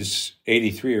 80s,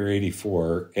 83 or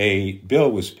 84, a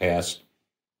bill was passed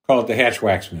called the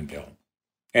Hatch-Waxman Bill.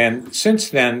 And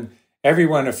since then,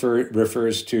 everyone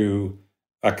refers to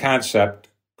a concept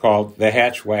called the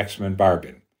Hatch-Waxman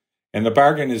bargain. And the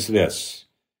bargain is this.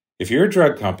 If you're a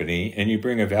drug company and you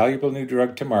bring a valuable new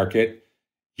drug to market,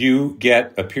 you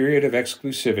get a period of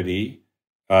exclusivity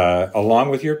along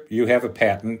with you have a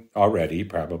patent already,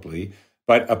 probably.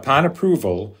 But upon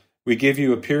approval, we give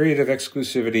you a period of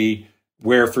exclusivity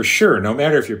where for sure, no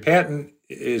matter if your patent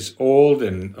is old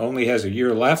and only has a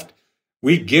year left,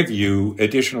 we give you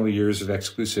additional years of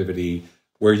exclusivity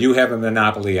where you have a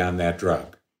monopoly on that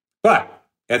drug. But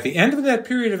at the end of that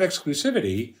period of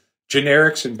exclusivity,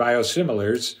 generics and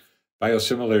biosimilars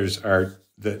are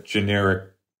the generic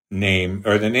name,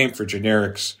 or the name for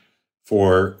generics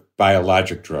for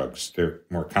biologic drugs. They're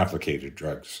more complicated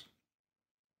drugs.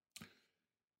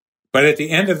 But at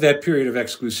the end of that period of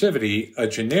exclusivity,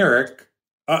 generics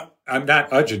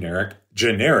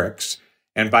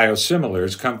and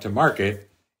biosimilars come to market,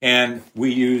 and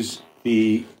we use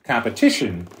the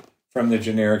competition from the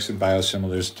generics and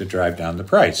biosimilars to drive down the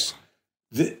price.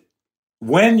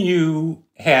 When you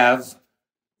have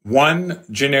one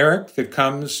generic that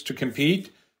comes to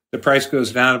compete, the price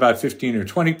goes down about 15 or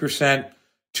 20%.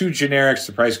 Two generics,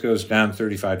 the price goes down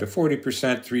 35 to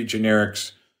 40%. Three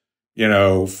generics,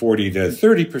 40 to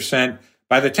 30%.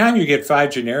 By the time you get five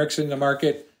generics in the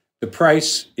market, the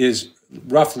price is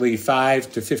roughly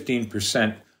 5 to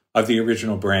 15% of the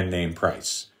original brand name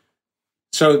price.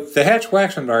 So the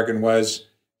Hatch-Waxman bargain was,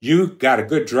 you got a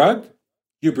good drug,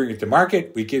 you bring it to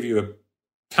market, we give you a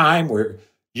time where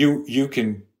you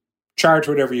can charge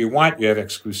whatever you want, you have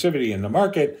exclusivity in the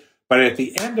market, but at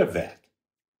the end of that,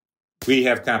 we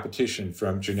have competition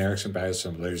from generics and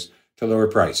biosimilars to lower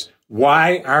price.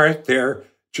 Why aren't there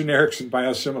generics and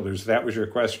biosimilars? That was your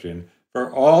question.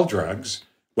 For all drugs,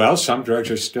 well, some drugs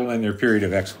are still in their period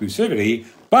of exclusivity,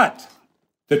 but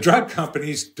the drug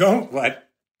companies don't let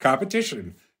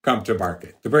competition come to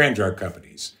market, the brand drug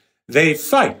companies. They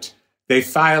fight. They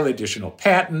file additional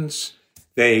patents.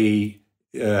 They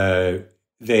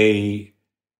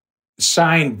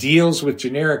sign deals with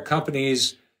generic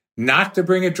companies not to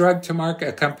bring a drug to market,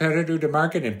 a competitor to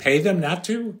market, and pay them not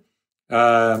to.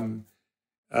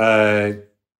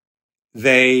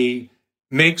 They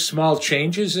make small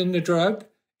changes in the drug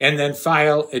and then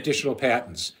file additional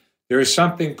patents. There is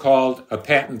something called a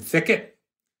patent thicket.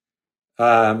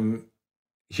 Humira,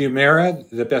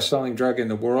 the best-selling drug in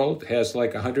the world, has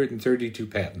like 132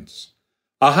 patents.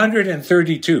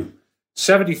 132,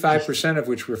 75% of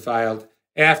which were filed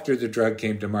after the drug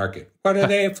came to market. What are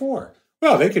they for?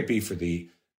 Well, they could be for the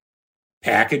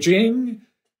packaging,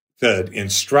 the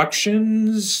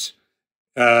instructions,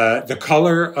 the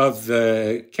color of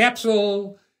the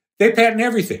capsule. They patent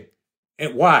everything.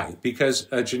 And why? Because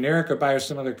a generic or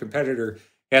biosimilar competitor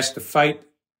has to fight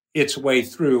its way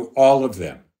through all of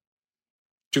them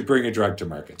to bring a drug to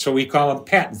market. So we call them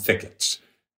patent thickets.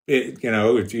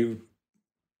 If you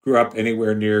grew up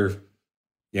anywhere near,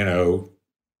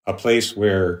 a place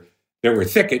where there were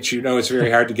thickets, it's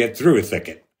very hard to get through a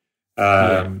thicket.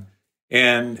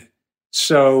 And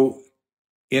so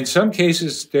in some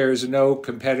cases, there's no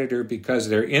competitor because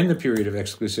they're in the period of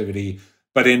exclusivity,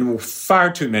 but in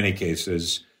far too many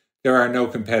cases, there are no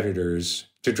competitors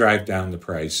to drive down the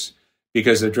price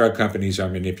because the drug companies are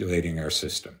manipulating our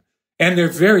system. And they're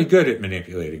very good at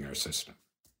manipulating our system.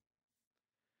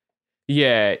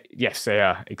 Yes, they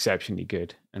are exceptionally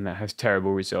good, and that has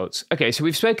terrible results. Okay, so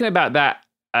we've spoken about that,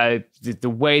 the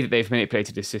way that they've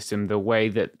manipulated the system, the way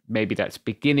that maybe that's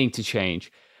beginning to change.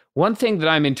 One thing that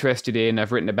I'm interested in,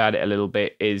 I've written about it a little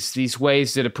bit, is these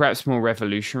ways that are perhaps more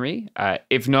revolutionary,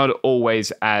 if not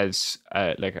always as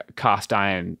like cast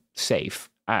iron safe.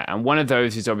 And one of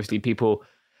those is obviously people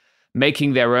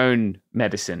making their own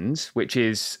medicines, which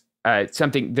is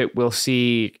something that we'll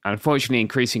see, unfortunately,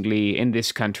 increasingly in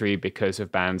this country because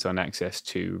of bans on access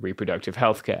to reproductive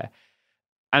health care.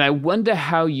 And I wonder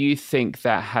how you think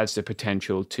that has the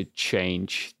potential to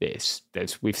change this.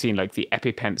 We've seen like the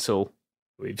EpiPencil,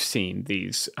 we've seen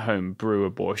these home brew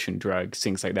abortion drugs,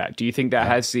 things like that. Do you think that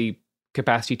has the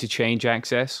capacity to change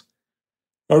access?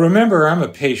 Well, remember, I'm a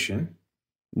patient,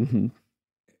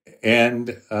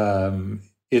 and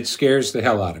it scares the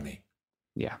hell out of me.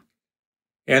 Yeah.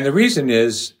 And the reason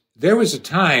is there was a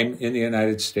time in the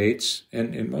United States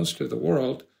and in most of the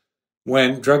world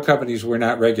when drug companies were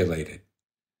not regulated.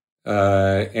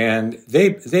 And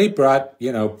they brought,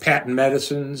 patent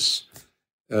medicines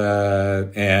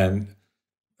and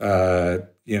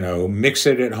mix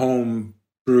it at home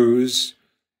brews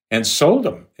and sold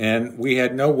them. And we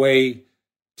had no way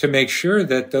to make sure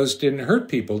that those didn't hurt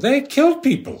people. They killed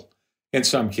people in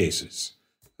some cases.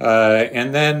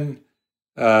 And then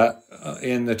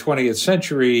in the 20th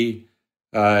century,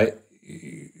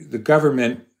 the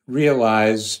government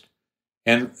realized,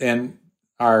 and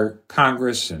our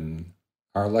Congress and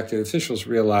our elected officials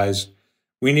realized,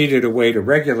 we needed a way to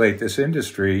regulate this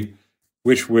industry,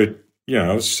 which would,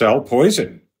 sell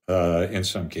poison in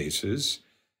some cases.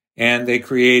 And they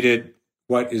created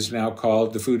what is now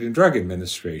called the Food and Drug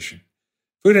Administration.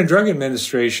 Food and Drug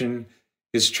Administration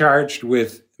is charged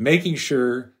with making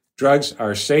sure drugs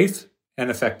are safe and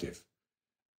effective.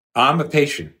 I'm a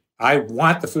patient. I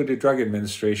want the Food and Drug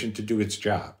Administration to do its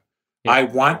job. Yeah. I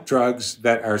want drugs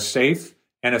that are safe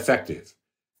and effective.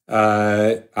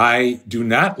 I do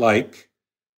not like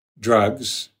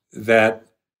drugs that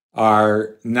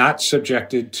are not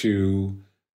subjected to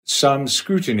some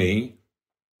scrutiny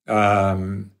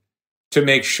to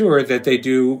make sure that they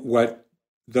do what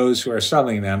those who are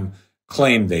selling them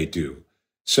claim they do.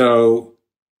 So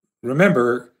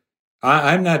remember,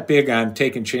 I'm not big on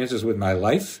taking chances with my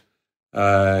life.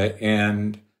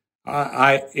 And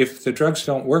if the drugs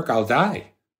don't work, I'll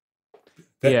die.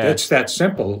 That's that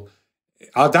simple.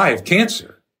 I'll die of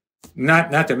cancer.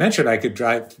 Not to mention I could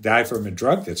die from a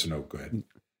drug that's no good.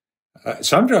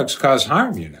 Some drugs cause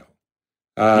harm,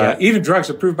 Even drugs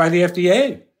approved by the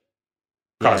FDA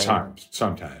cause harm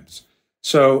sometimes.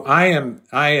 So I am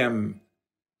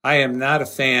not a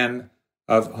fan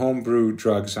of homebrew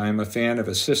drugs. I am a fan of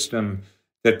a system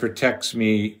that protects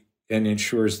me and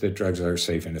ensures that drugs are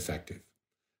safe and effective.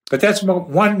 But that's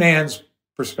one man's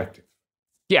perspective.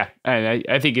 Yeah, and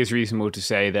I think it's reasonable to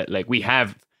say that we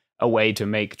have a way to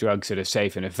make drugs that are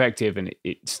safe and effective, and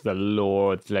it's the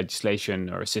law, the legislation,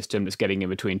 or a system that's getting in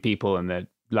between people and the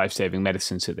life-saving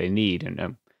medicines that they need.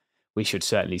 And we should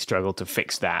certainly struggle to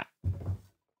fix that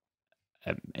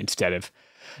instead of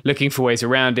looking for ways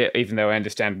around it, even though I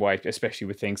understand why, especially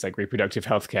with things like reproductive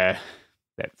health care,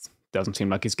 that doesn't seem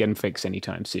like it's getting fixed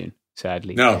anytime soon,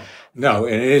 sadly. No,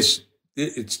 and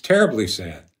it's terribly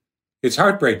sad. It's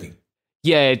heartbreaking.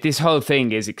 Yeah, this whole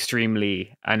thing is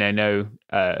extremely, and I know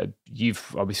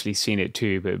you've obviously seen it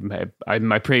too, but in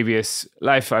my previous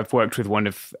life, I've worked with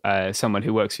someone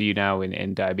who works for you now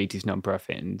in diabetes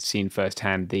nonprofit and seen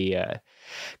firsthand the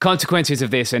consequences of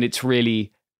this, and it's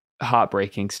really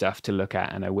heartbreaking stuff to look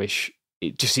at, and I wish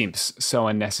it just seems so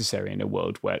unnecessary in a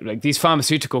world where these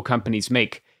pharmaceutical companies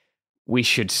make, we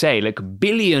should say,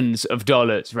 billions of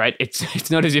dollars, right? It's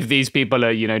not as if these people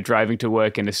are, driving to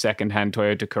work in a secondhand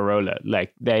Toyota Corolla.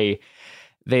 They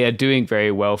are doing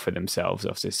very well for themselves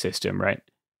off this system, right?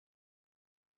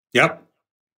 Yep.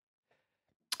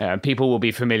 People will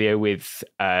be familiar with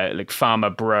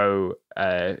Pharma Bro.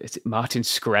 Is it Martin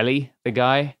Shkreli, the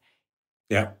guy?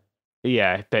 Yeah.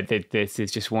 Yeah, but this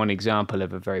is just one example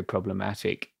of a very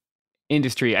problematic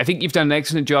industry. I think you've done an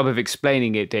excellent job of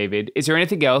explaining it, David. Is there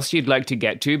anything else you'd like to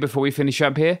get to before we finish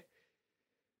up here?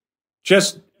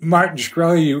 Just Martin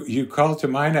Shkreli, you called to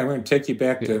mind. I'm going to take you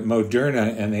back to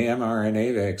Moderna and the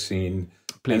mRNA vaccine.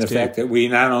 Please and the do. fact that we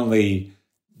not only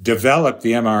developed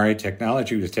the mRNA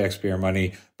technology with taxpayer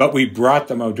money, but we brought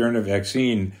the Moderna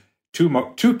vaccine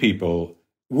to people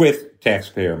with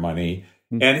taxpayer money.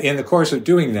 Mm-hmm. And in the course of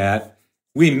doing that,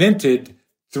 we minted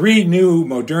 3 new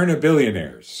Moderna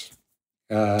billionaires.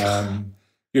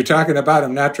 You're talking about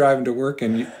them not driving to work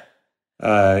and,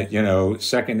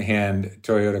 secondhand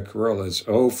Toyota Corollas.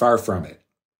 Oh, far from it.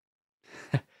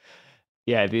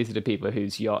 Yeah, these are the people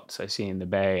whose yachts I see in the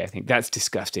bay. I think that's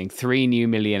disgusting. 3 new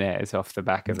millionaires off the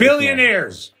back of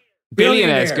billionaires.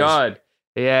 Billionaires, God.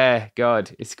 Yeah,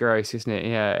 God, it's gross, isn't it?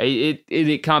 Yeah,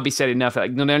 it can't be said enough.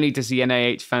 Not only does the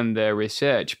NIH fund the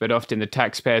research, but often the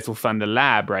taxpayers will fund the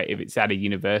lab, right? If it's at a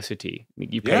university,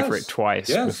 you pay for it twice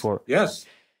before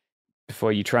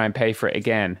you try and pay for it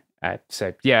again.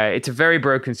 So yeah, it's a very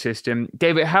broken system.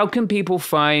 David, how can people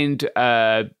find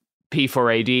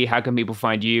P4AD? How can people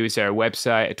find you? Is there a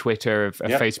website, a Twitter, a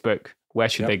Facebook? Where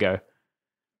should they go?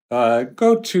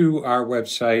 Go to our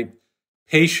website,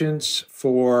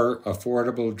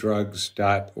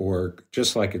 patientsforaffordabledrugs.org,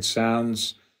 just like it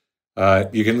sounds.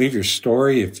 You can leave your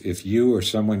story if you or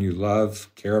someone you love,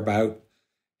 care about,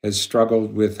 has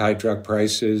struggled with high drug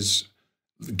prices.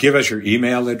 Give us your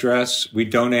email address. We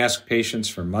don't ask patients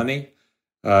for money,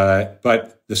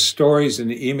 but the stories and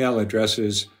the email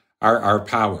addresses are our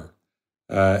power.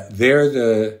 They're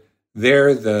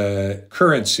the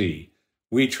currency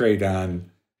we trade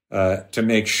on to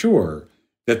make sure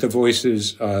that the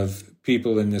voices of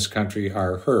people in this country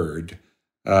are heard.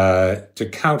 to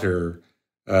counter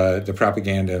the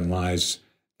propaganda and lies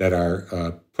that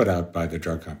are put out by the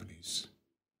drug companies.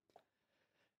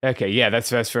 Okay, yeah,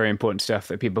 that's very important stuff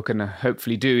that people can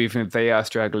hopefully do, even if they are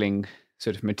struggling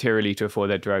sort of materially to afford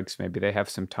their drugs. Maybe they have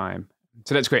some time.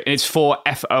 So that's great. And it's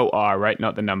 4FOR, right?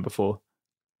 Not the number 4.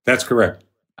 That's correct.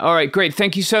 All right, great.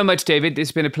 Thank you so much, David.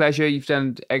 It's been a pleasure. You've done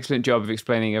an excellent job of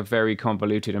explaining a very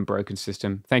convoluted and broken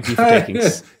system. Thank you for taking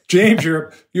us. James,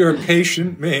 you're a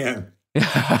patient man.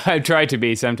 I try to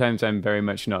be. Sometimes I'm very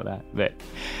much not that. But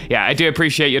yeah, I do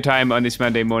appreciate your time on this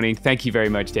Monday morning. Thank you very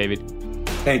much, David.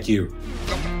 Thank you.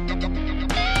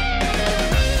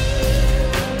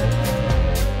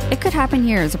 It Could Happen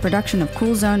Here is a production of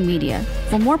Cool Zone Media.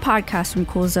 For more podcasts from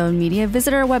Cool Zone Media,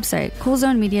 visit our website,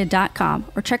 coolzonemedia.com,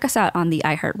 or check us out on the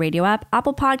iHeartRadio app,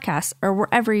 Apple Podcasts, or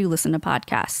wherever you listen to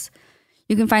podcasts.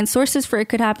 You can find sources for It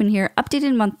Could Happen Here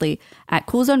updated monthly at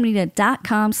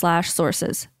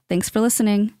coolzonemedia.com/sources. Thanks for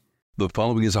listening. The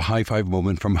following is a high five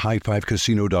moment from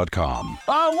highfivecasino.com.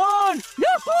 I won!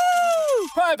 Yahoo!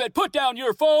 Private, put down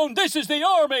your phone. This is the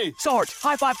Army. Sarge,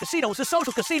 High Five Casino is a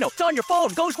social casino. It's on your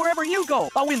phone. Goes wherever you go.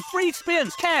 I win free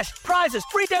spins, cash, prizes,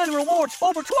 free daily rewards,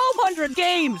 over 1,200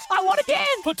 games. I won again.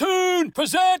 Platoon,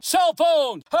 present cell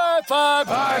phone. High Five.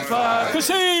 High Five.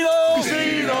 Casino.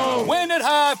 Casino. Win at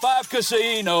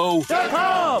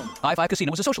highfivecasino.com. High Five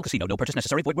Casino is a social casino. No purchase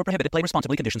necessary. Void where prohibited. Play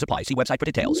responsibly. Conditions apply. See website for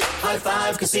details. High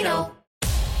Five Casino.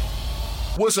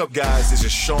 What's up, guys? This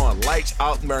is Sean Lights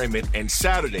Out Merriman, and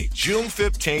Saturday, June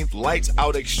 15th, Lights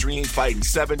Out Extreme Fighting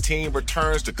 17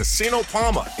 returns to Casino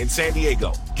Palma in San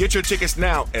Diego. Get your tickets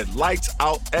now at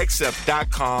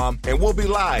lightsoutxf.com, and we'll be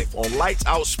live on Lights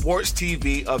Out Sports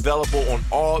TV, available on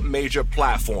all major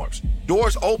platforms.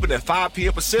 Doors open at 5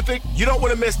 p.m. Pacific. You don't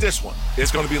want to miss this one.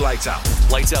 It's going to be lights out.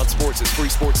 Lights Out Sports is free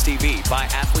sports TV by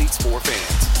athletes for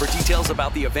fans. For details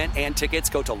about the event and tickets,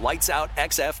 go to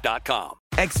lightsoutxf.com.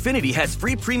 Xfinity has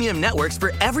free premium networks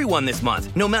for everyone this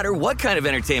month, no matter what kind of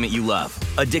entertainment you love.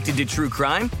 Addicted to true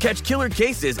crime? Catch killer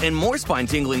cases and more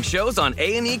spine-tingling shows on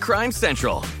A&E Crime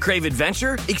Central. Crave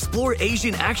adventure? Explore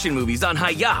Asian action movies on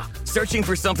Hi-Ya. Searching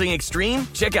for something extreme?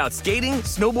 Check out skating,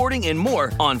 snowboarding, and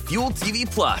more on Fuel TV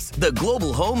Plus, the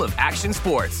global home of action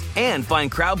sports. And find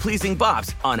crowd-pleasing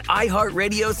bops on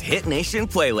iHeartRadio's Hit Nation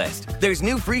playlist. There's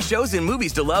new free shows and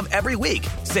movies to love every week.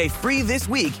 Say free this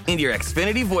week in your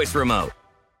Xfinity voice remote.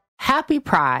 Happy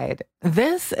Pride.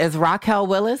 This is Raquel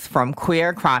Willis from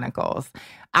Queer Chronicles.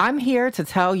 I'm here to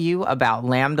tell you about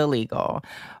Lambda Legal.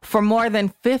 For more than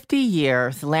 50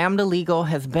 years, Lambda Legal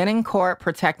has been in court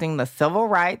protecting the civil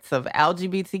rights of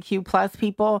LGBTQ plus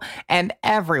people and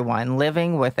everyone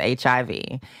living with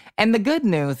HIV. And the good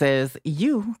news is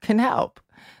you can help.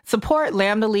 Support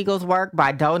Lambda Legal's work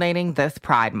by donating this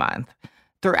Pride Month.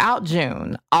 Throughout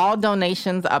June, all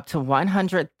donations up to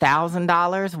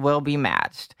 $100,000 will be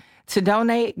matched. To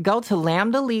donate, go to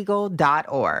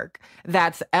lambdalegal.org.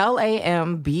 That's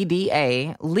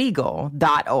LAMBDA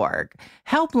legal.org.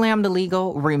 Help Lambda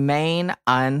Legal remain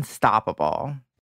unstoppable.